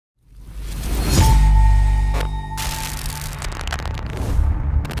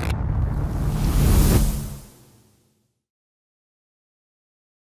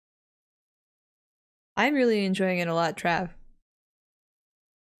I'm really enjoying it a lot, Trav.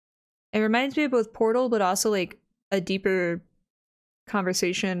 It reminds me of both Portal, but also like a deeper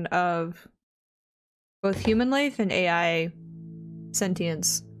conversation of both human life and AI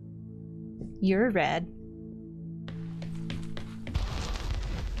sentience. You're red.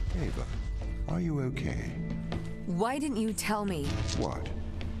 Ava, are you okay? Why didn't you tell me? What?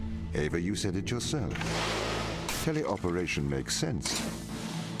 Ava, you said it yourself. Teleoperation makes sense.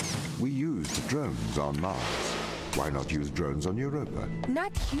 We used drones on Mars. Why not use drones on Europa?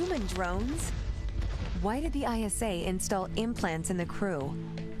 Not human drones. Why did the ISA install implants in the crew?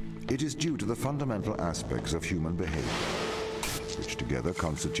 It is due to the fundamental aspects of human behavior, which together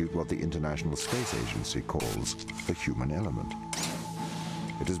constitute what the International Space Agency calls the human element.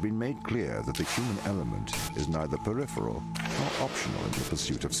 It has been made clear that the human element is neither peripheral nor optional in the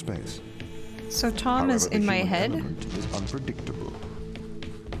pursuit of space. So Tom However, is in my head? The human element is unpredictable.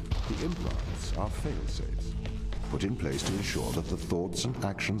 The implants are fail-safes, put in place to ensure that the thoughts and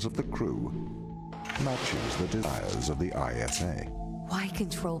actions of the crew matches the desires of the ISA. Why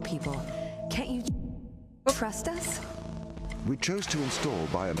control people? Can't you trust us? We chose to install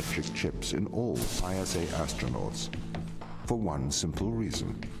biometric chips in all ISA astronauts for one simple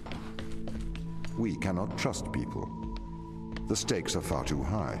reason. We cannot trust people. The stakes are far too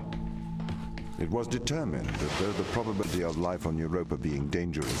high. It was determined that though the probability of life on Europa being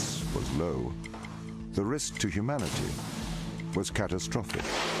dangerous was low, the risk to humanity was catastrophic.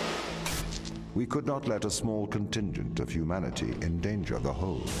 We could not let a small contingent of humanity endanger the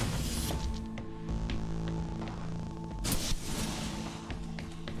whole.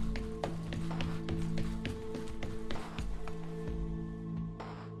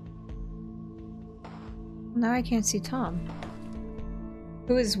 Now I can't see Tom.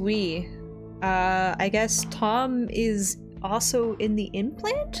 Who is we? I guess Tom is also in the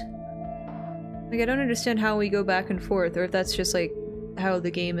implant? Like, I don't understand how we go back and forth, or if that's just like how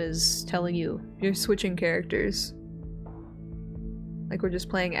the game is telling you. You're switching characters. Like we're just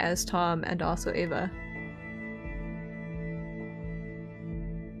playing as Tom and also Ava.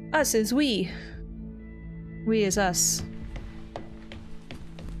 Us is we. We is us.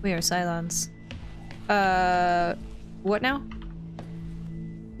 We are Cylons. What now?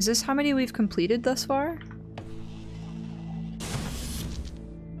 Is this how many we've completed thus far?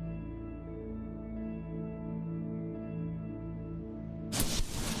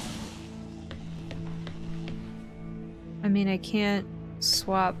 I mean, I can't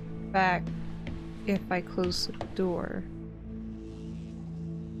swap back if I close the door.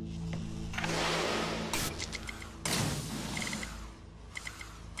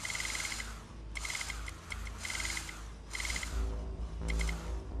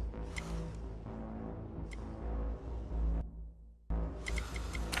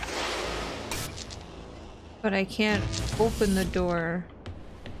 But I can't open the door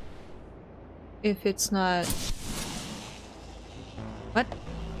if it's not... What?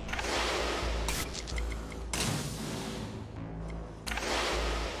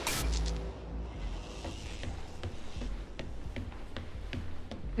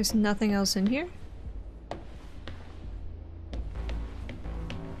 There's nothing else in here?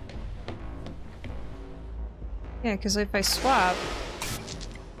 Yeah, because if I swap,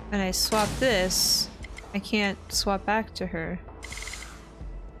 and I swap this, I can't swap back to her.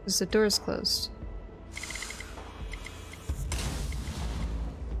 Because the door's closed.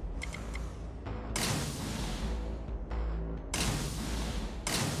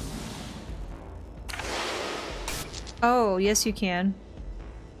 Oh, yes you can.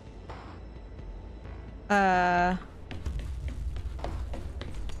 There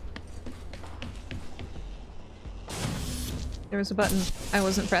was a button I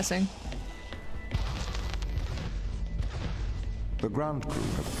wasn't pressing. The ground crew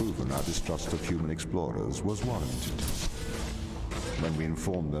have proven our distrust of human explorers was warranted. When we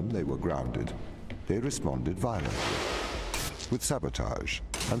informed them they were grounded, they responded violently, with sabotage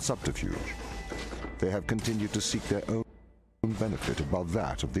and subterfuge. They have continued to seek their own benefit above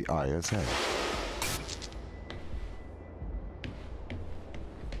that of the ISA.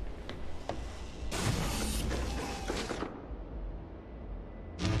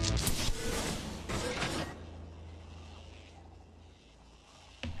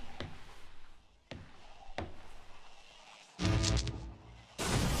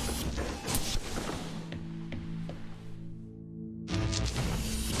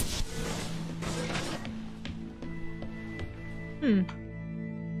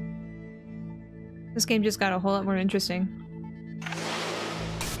 This game just got a whole lot more interesting.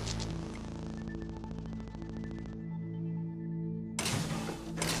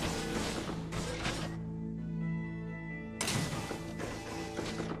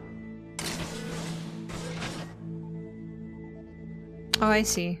 Oh, I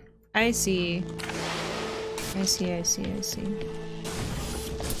see. I see. I see, I see, I see.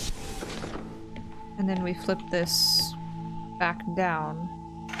 And then we flip this back down.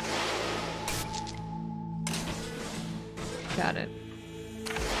 Got it.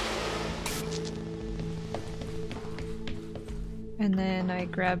 And then I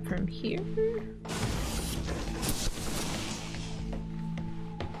grab from here.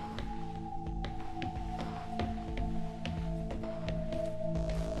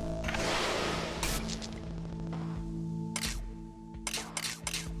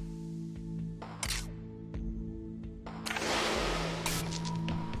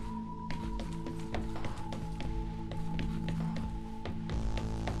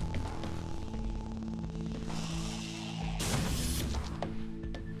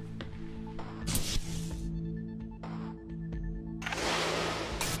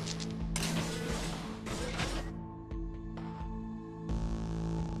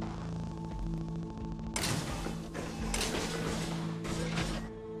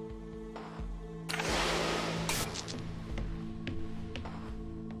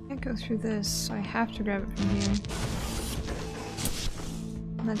 Go through this, so I have to grab it from here.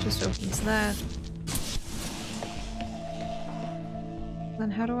 And that just opens that.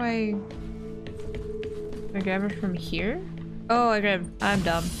 Then how do I grab it from here? Oh, I'm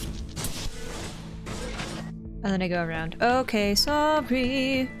dumb. And then I go around. Okay,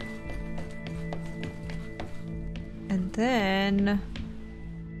 sorry. And then...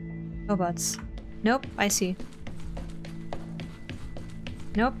 oh, butts. Nope, I see.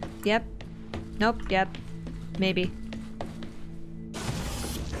 Nope, yep. Nope, yep. Maybe.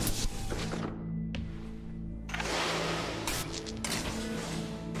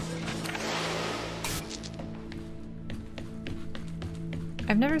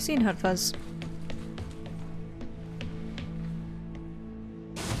 I've never seen Hot Fuzz.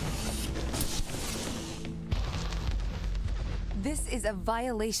 This is a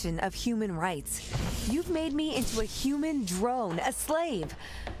violation of human rights. You've made me into a human drone, a slave.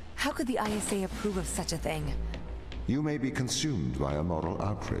 How could the ISA approve of such a thing? You may be consumed by a moral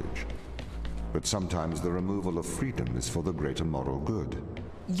outrage, but sometimes the removal of freedom is for the greater moral good.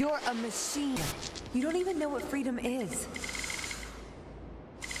 You're a machine. You don't even know what freedom is.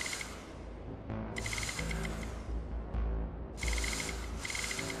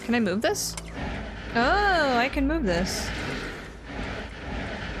 Can I move this? Oh, I can move this.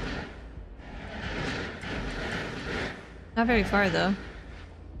 Not very far, though.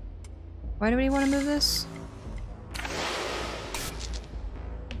 Why do we want to move this?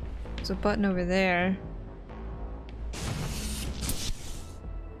 There's a button over there.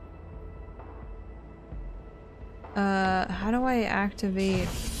 How do I activate...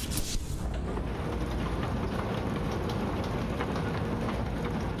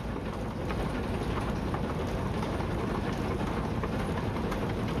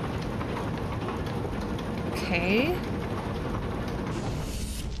 Okay.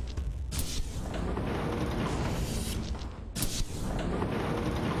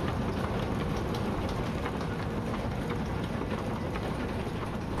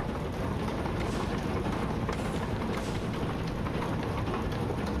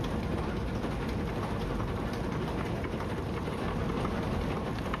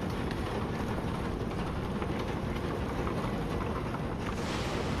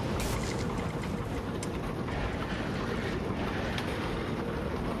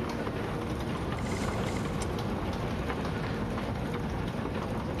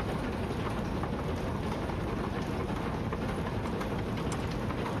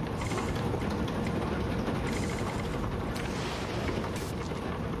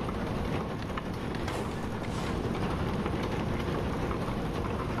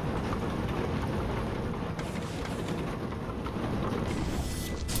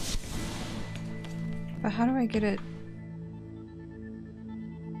 But how do I get it?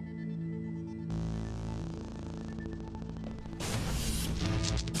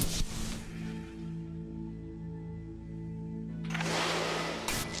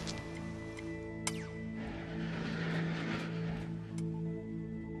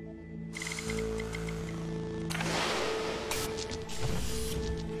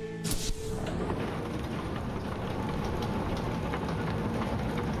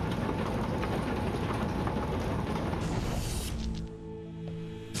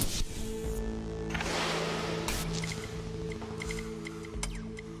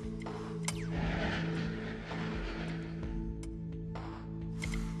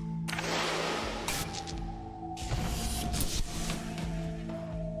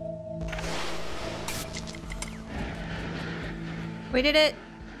 We did it!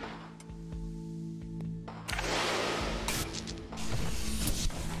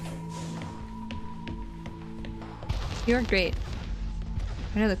 You're great.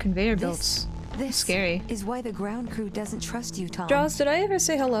 I know the conveyor belts. This scary. Is why the ground crew doesn't trust you, Tom. Jaws, did I ever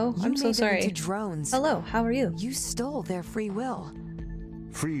say hello? You I'm so made them sorry. into drones. Hello, how are you? You stole their free will.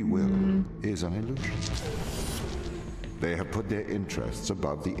 Free will is an illusion. They have put their interests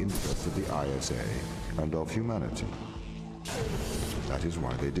above the interests of the ISA and of humanity. That is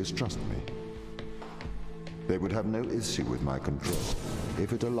why they distrust me. They would have no issue with my control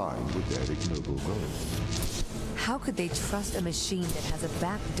if it aligned with their ignoble goals. How could they trust a machine that has a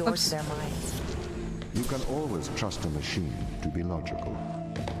back door to their minds? You can always trust a machine to be logical.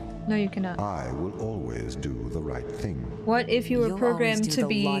 No, you cannot. I will always do the right thing. What if you were You'll programmed always do to the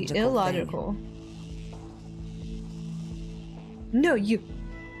be logical illogical? No, you.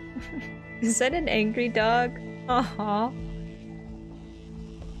 Is that an angry dog? Aww.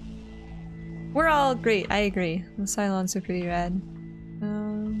 We're all great, I agree. The Cylons are pretty rad.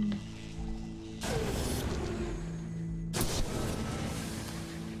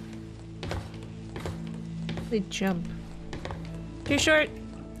 They jump. Too short.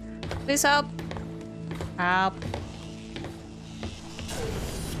 Please help. Help.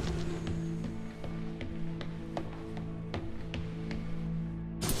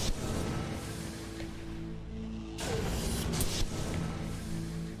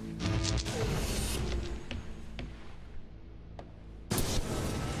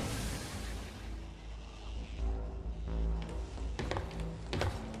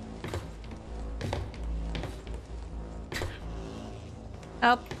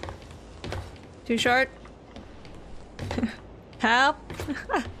 Help. Too short. Help.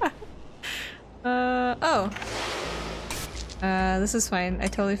 Oh. This is fine. I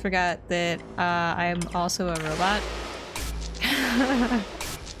totally forgot that I'm also a robot.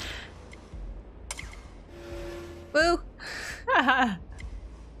 Woo!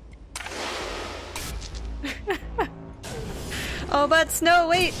 Oh, but no,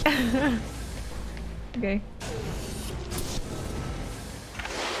 wait! Okay.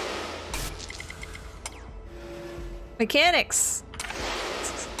 Mechanics!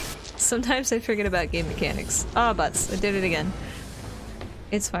 Sometimes I forget about game mechanics. Ah, butts. I did it again.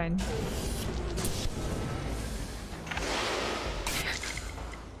 It's fine.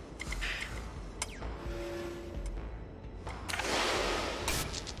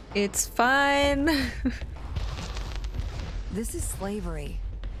 It's fine. This is slavery.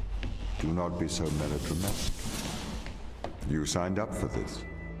 Do not be so melodramatic. You signed up for this.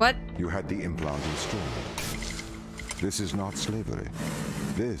 What? You had the implant installed. This is not slavery.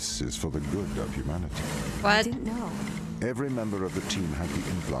 This is for the good of humanity. What? I didn't know. Every member of the team had the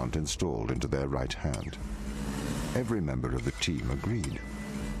implant installed into their right hand. Every member of the team agreed.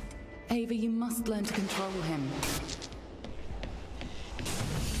 Ava, you must learn to control him.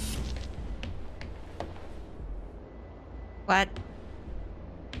 What?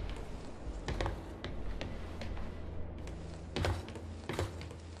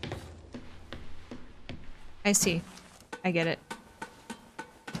 I see. I get it.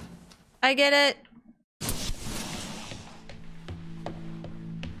 I get it!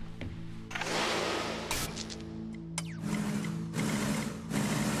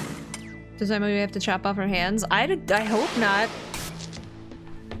 Does that mean we have to chop off our hands? I hope not.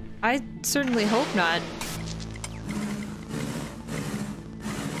 I certainly hope not.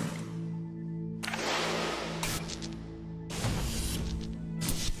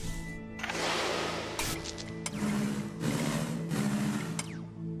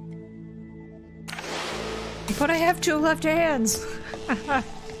 But I have two left hands.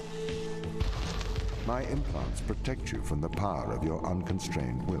 My implants protect you from the power of your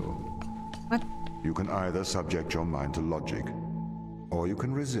unconstrained will. What? You can either subject your mind to logic, or you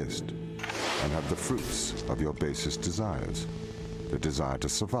can resist and have the fruits of your basest desires. The desire to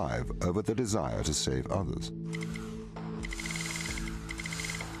survive over the desire to save others.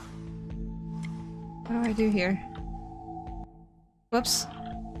 What do I do here? Whoops.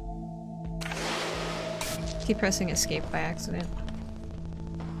 Keep pressing escape by accident.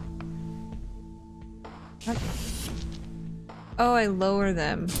 What? Oh, I lower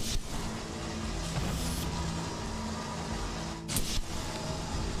them.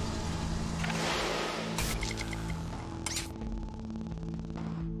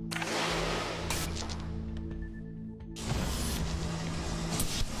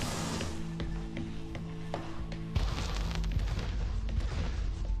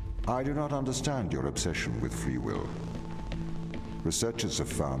 I do not understand your obsession with free will. Researchers have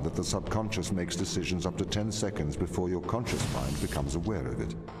found that the subconscious makes decisions up to 10 seconds before your conscious mind becomes aware of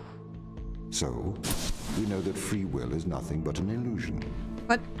it. So, we know that free will is nothing but an illusion.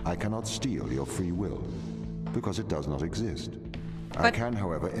 What? I cannot steal your free will, because it does not exist. I What? can,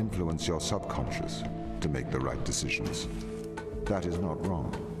 however, influence your subconscious to make the right decisions. That is not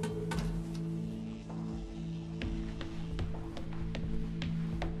wrong.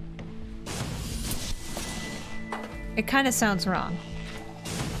 It kind of sounds wrong.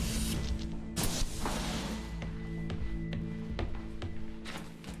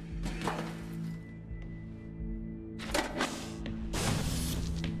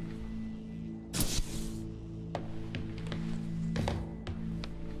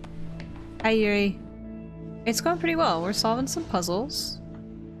 Hi, Yuri. It's going pretty well. We're solving some puzzles.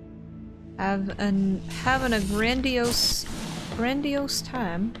 Having a grandiose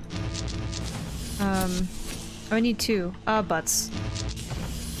time. Oh, I need two. Butts.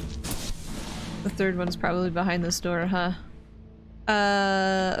 The third one's probably behind this door, huh?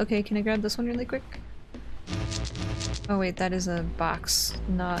 Okay, can I grab this one really quick? Oh wait, that is a box,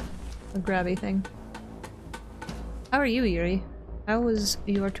 not a grabby thing. How are you, Yuri? How was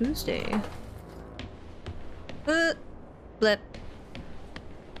your Tuesday? Blip.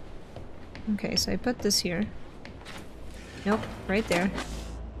 Okay, so I put this here. Nope, right there.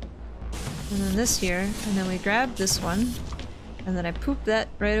 And then this here, and then we grab this one, and then I poop that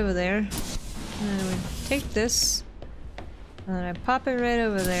right over there. And then we take this, and then I pop it right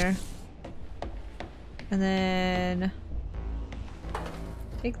over there. And then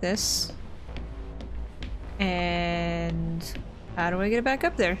take this. And how do I get it back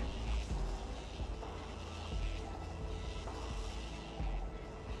up there?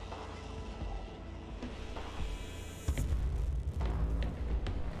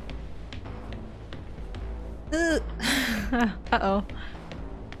 Uh-oh.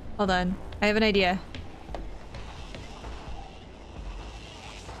 Hold on. I have an idea.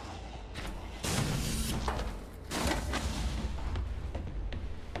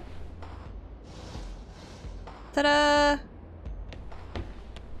 Ta-da!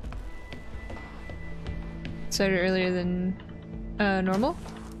 Started earlier than normal?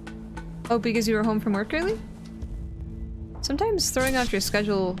 Oh, because you were home from work early? Sometimes throwing off your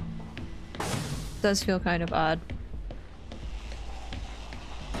schedule does feel kind of odd.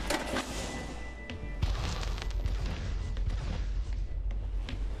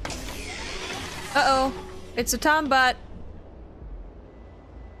 Uh-oh. It's a Tombot.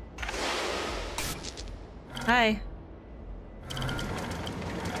 Hi.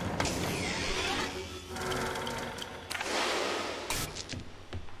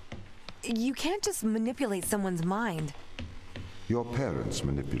 You can't just manipulate someone's mind. Your parents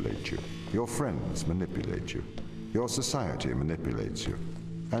manipulate you. Your friends manipulate you. Your society manipulates you.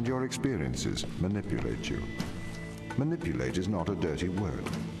 And your experiences manipulate you. Manipulate is not a dirty word.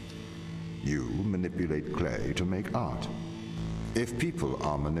 You manipulate clay to make art. If people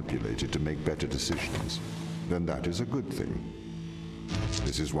are manipulated to make better decisions, then that is a good thing.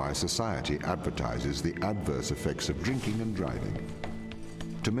 This is why society advertises the adverse effects of drinking and driving.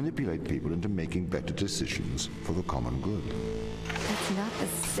 To manipulate people into making better decisions for the common good. That's not the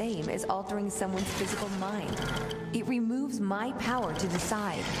same as altering someone's physical mind. It removes my power to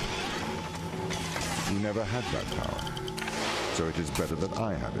decide. You never had that power, so it is better that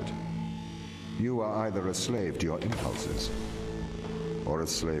I have it. You are either a slave to your impulses, or a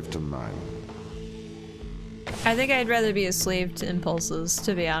slave to mine. I think I'd rather be a slave to impulses,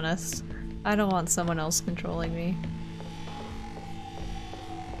 to be honest. I don't want someone else controlling me.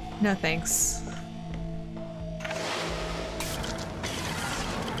 No thanks.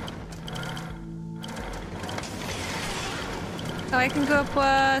 Oh, I can go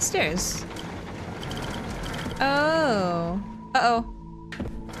up stairs. Oh. Uh-oh.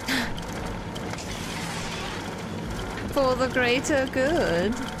 For the greater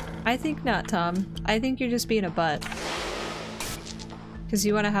good. I think not, Tom. I think you're just being a butt. Because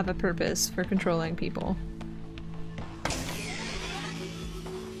you want to have a purpose for controlling people.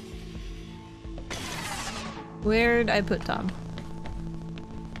 Where'd I put Tom?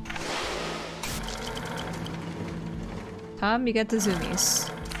 Tom, you got the zoomies.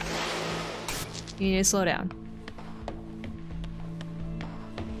 You need to slow down.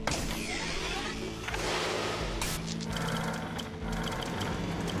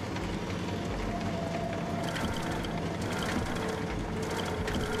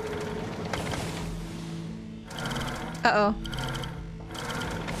 Uh-oh.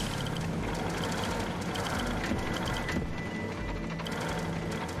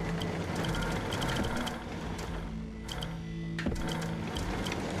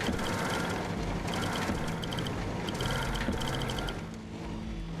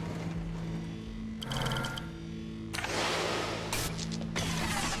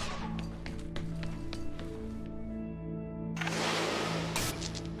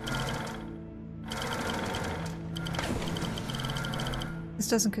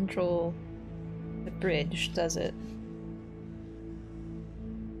 doesn't control the bridge, does it?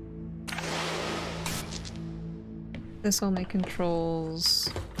 This only controls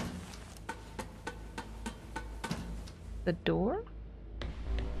the door?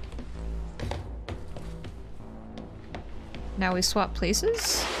 Now we swap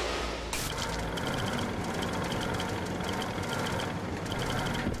places?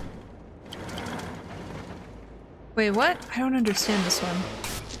 Wait, what? I don't understand this one.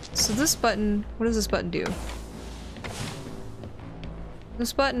 So this button, what does this button do?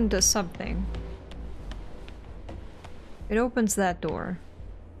 This button does something. It opens that door.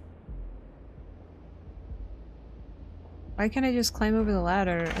 Why can't I just climb over the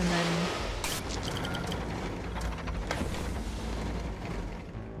ladder and then...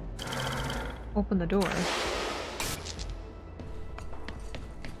 open the door?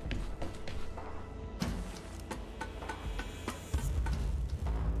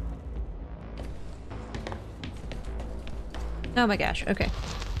 Oh my gosh, okay.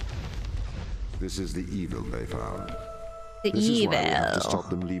 This is the evil they found. The This evil. is why we have to stop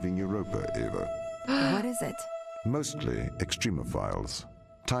them leaving Europa, Ava. What is it? Mostly extremophiles.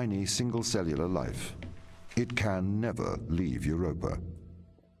 Tiny single-cellular life. It can never leave Europa.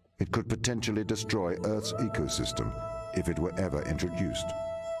 It could potentially destroy Earth's ecosystem if it were ever introduced.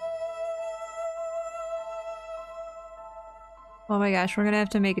 Oh my gosh, we're gonna have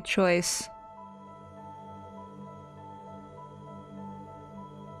to make a choice.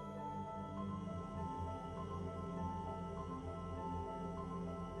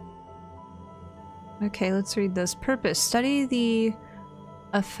 Okay, let's read this. Purpose. Study the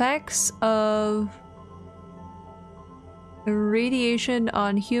effects of the radiation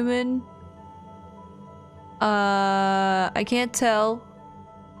on human... I can't tell.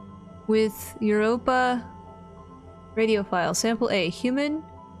 With Europa radiophile. Sample A. Human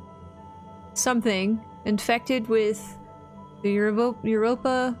something infected with the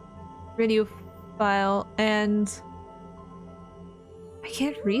Europa radiophile and... I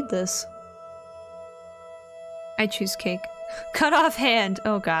can't read this. I choose cake. Cut off hand!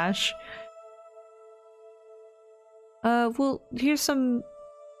 Oh gosh. Well, here's some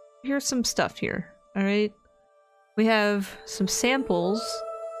stuff here, alright? We have some samples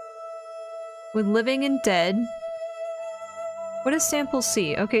with living and dead. What is sample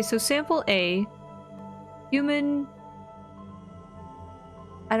C? Okay, so sample A, human...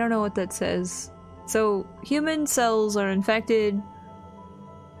 I don't know what that says. So, human cells are infected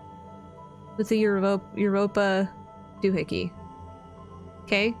with the Europa doohickey.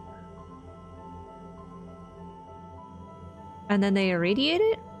 Okay? And then they irradiate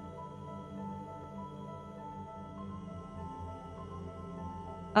it?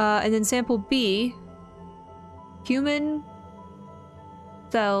 And then sample B, human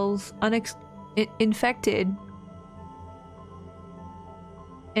cells infected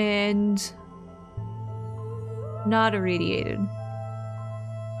and not irradiated.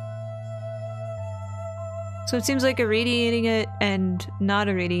 So it seems like irradiating it and not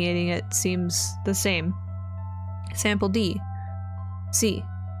irradiating it seems the same. Sample D. C.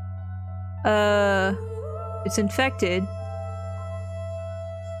 It's infected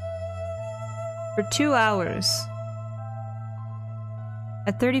for 2 hours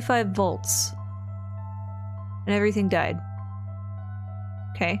at 35 volts and everything died.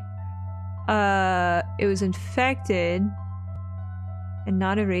 Okay. It was infected and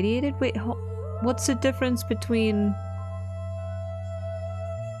not irradiated? Wait, what's the difference between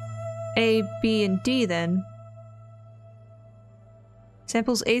A, B, and D then?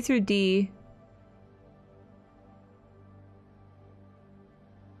 Samples A through D.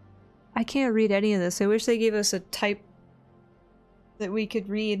 I can't read any of this. I wish they gave us a type that we could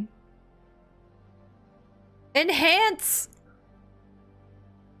read. Enhance!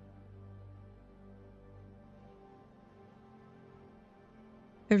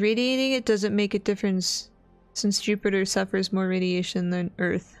 Irradiating it doesn't make a difference since Jupiter suffers more radiation than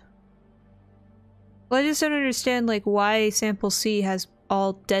Earth. Well, I just don't understand, like, why sample C has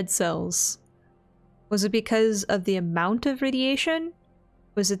all dead cells. Was it because of the amount of radiation?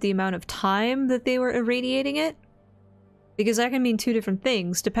 Was it the amount of time that they were irradiating it? Because that can mean two different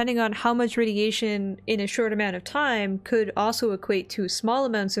things. Depending on how much radiation in a short amount of time could also equate to small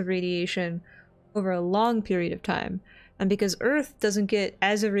amounts of radiation over a long period of time. And because Earth doesn't get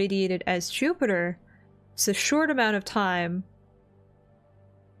as irradiated as Jupiter, it's a short amount of time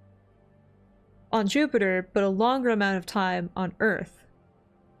on Jupiter, but a longer amount of time on Earth.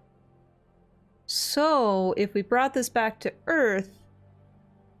 So, if we brought this back to Earth,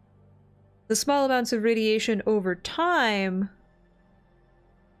 the small amounts of radiation over time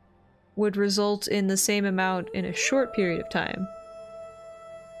would result in the same amount in a short period of time.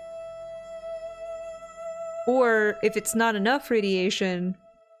 Or if it's not enough radiation,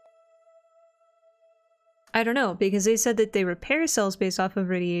 I don't know, because they said that they repair cells based off of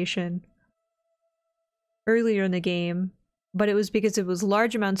radiation earlier in the game, but it was because it was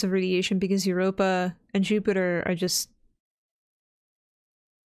large amounts of radiation because Europa and Jupiter are just...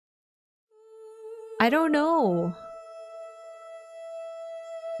 I don't know.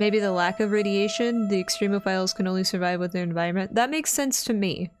 Maybe the lack of radiation, the extremophiles can only survive with their environment. That makes sense to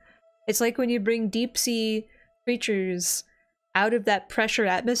me. It's like when you bring deep sea creatures out of that pressure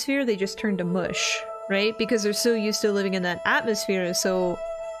atmosphere, they just turn to mush, right? Because they're so used to living in that atmosphere, so...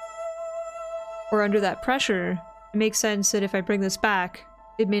 or under that pressure, it makes sense that if I bring this back,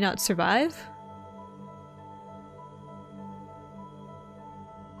 it may not survive.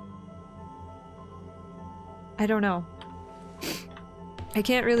 I don't know. I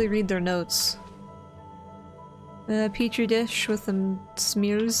can't really read their notes. A petri dish with some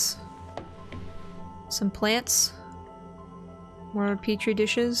smears. Some plants. More petri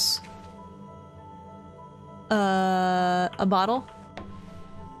dishes. A bottle.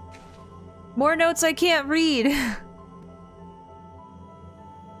 More notes I can't read!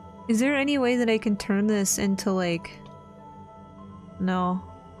 Is there any way that I can turn this into like... No.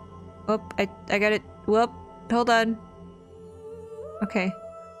 Oh, I got it. Whoop. Hold on. Okay.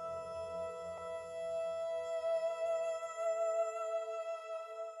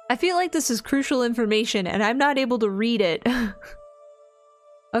 I feel like this is crucial information and I'm not able to read it.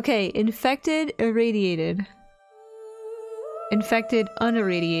 Okay, infected, irradiated. Infected,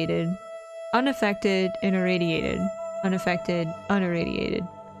 unirradiated. Unaffected and irradiated. Unaffected, unirradiated.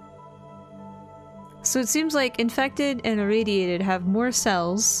 So it seems like infected and irradiated have more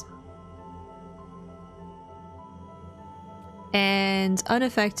cells. And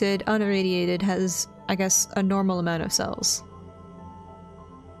unaffected, unirradiated has, I guess, a normal amount of cells.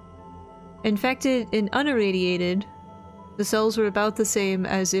 Infected and unirradiated, the cells were about the same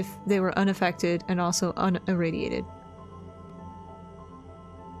as if they were unaffected and also unirradiated.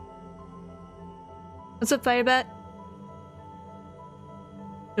 What's up, Firebat?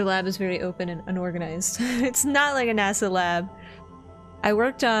 The lab is very open and unorganized. It's not like a NASA lab. I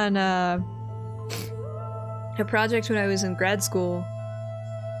worked on a project when I was in grad school.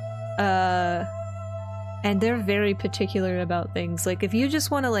 And they're very particular about things. Like, if you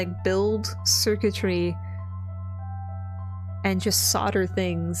just want to, like, build circuitry and just solder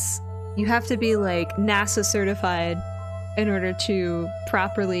things, you have to be, like, NASA certified in order to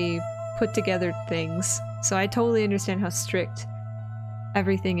properly put together things. So I totally understand how strict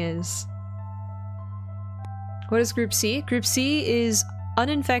everything is. What is Group C? Group C is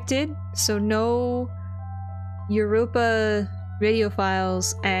uninfected, so no Europa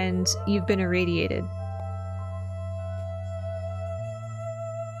radiophiles, and you've been irradiated.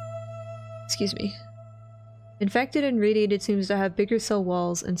 Excuse me. Infected and radiated seems to have bigger cell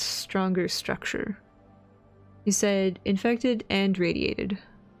walls and stronger structure. You said infected and radiated.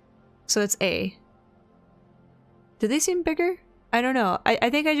 So that's A. Do they seem bigger? I don't know. I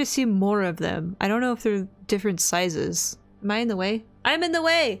think I just see more of them. I don't know if they're different sizes. Am I in the way? I'm in the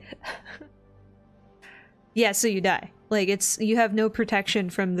way! Yeah, so you die. Like, it's- you have no protection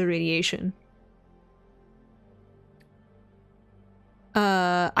from the radiation.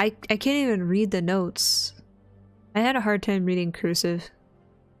 I can't even read the notes. I had a hard time reading cursive.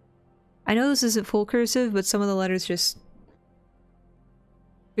 I know this isn't full cursive, but some of the letters just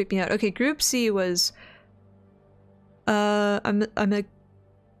freak me out. Okay, Group C was I'm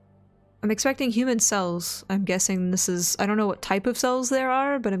expecting human cells. I'm guessing this is, I don't know what type of cells there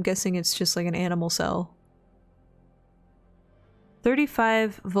are, but I'm guessing it's just like an animal cell.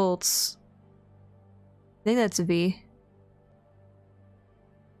 35 volts. I think that's a V.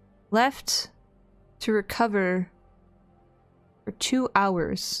 Left to recover for 2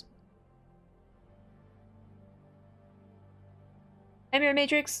 hours. I'm your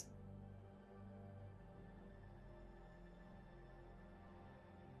Matrix.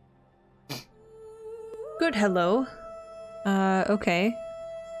 Good, hello. Okay.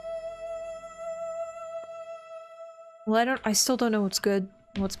 Well, I still don't know what's good,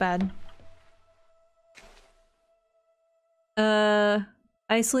 what's bad.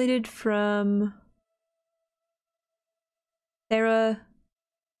 Isolated from Terra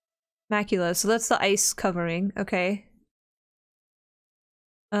Macula, so that's the ice covering, okay.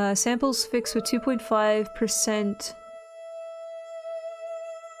 Samples fixed with 2.5%.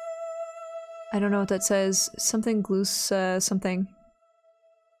 I don't know what that says. Something gloose, something.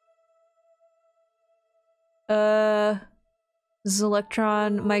 This is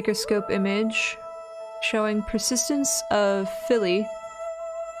electron microscope image showing persistence of Philly.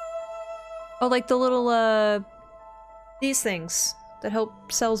 Oh, like the little, these things that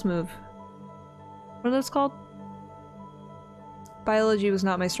help cells move. What are those called? Biology was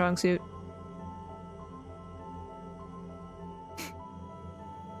not my strong suit.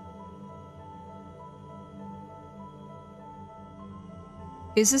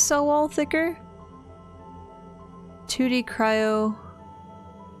 Is the cell wall thicker? 2D cryo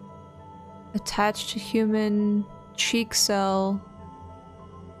attached to human cheek cell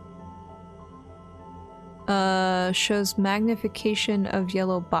shows magnification of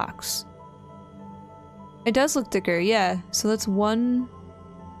yellow box. It does look thicker, yeah. So that's one.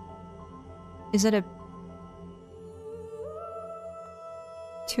 Is that a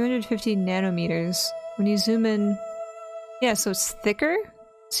 250 nanometers? When you zoom in, yeah, so it's thicker?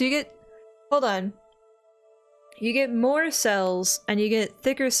 So you get, hold on. You get more cells and you get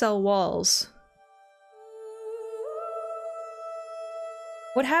thicker cell walls.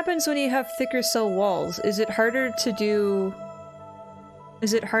 What happens when you have thicker cell walls? Is it harder to do...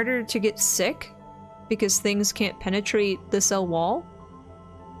 Is it harder to get sick? Because things can't penetrate the cell wall?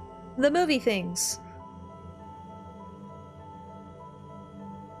 The movie things.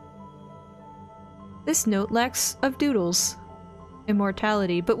 This note lacks of doodles.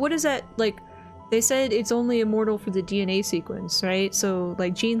 Immortality. But what is that, like, they said it's only immortal for the DNA sequence, right? So,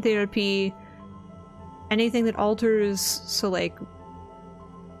 like, gene therapy, anything that alters, so, like,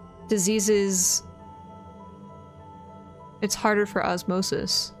 diseases, it's harder for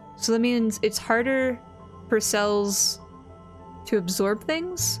osmosis. So that means it's harder for cells to absorb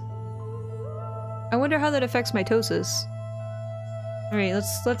things? I wonder how that affects mitosis. Alright,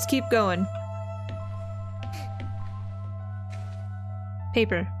 let's keep going.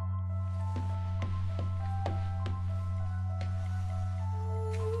 Paper.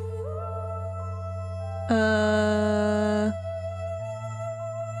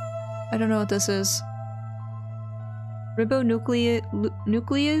 I don't know what this is. Ribonucleus?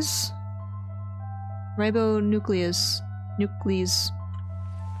 Ribonucleus. Nucleus.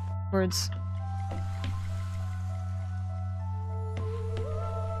 Words.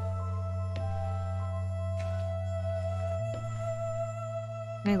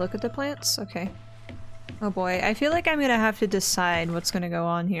 Can I look at the plants? Okay. Oh boy, I feel like I'm gonna have to decide what's gonna go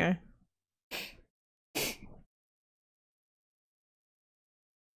on here.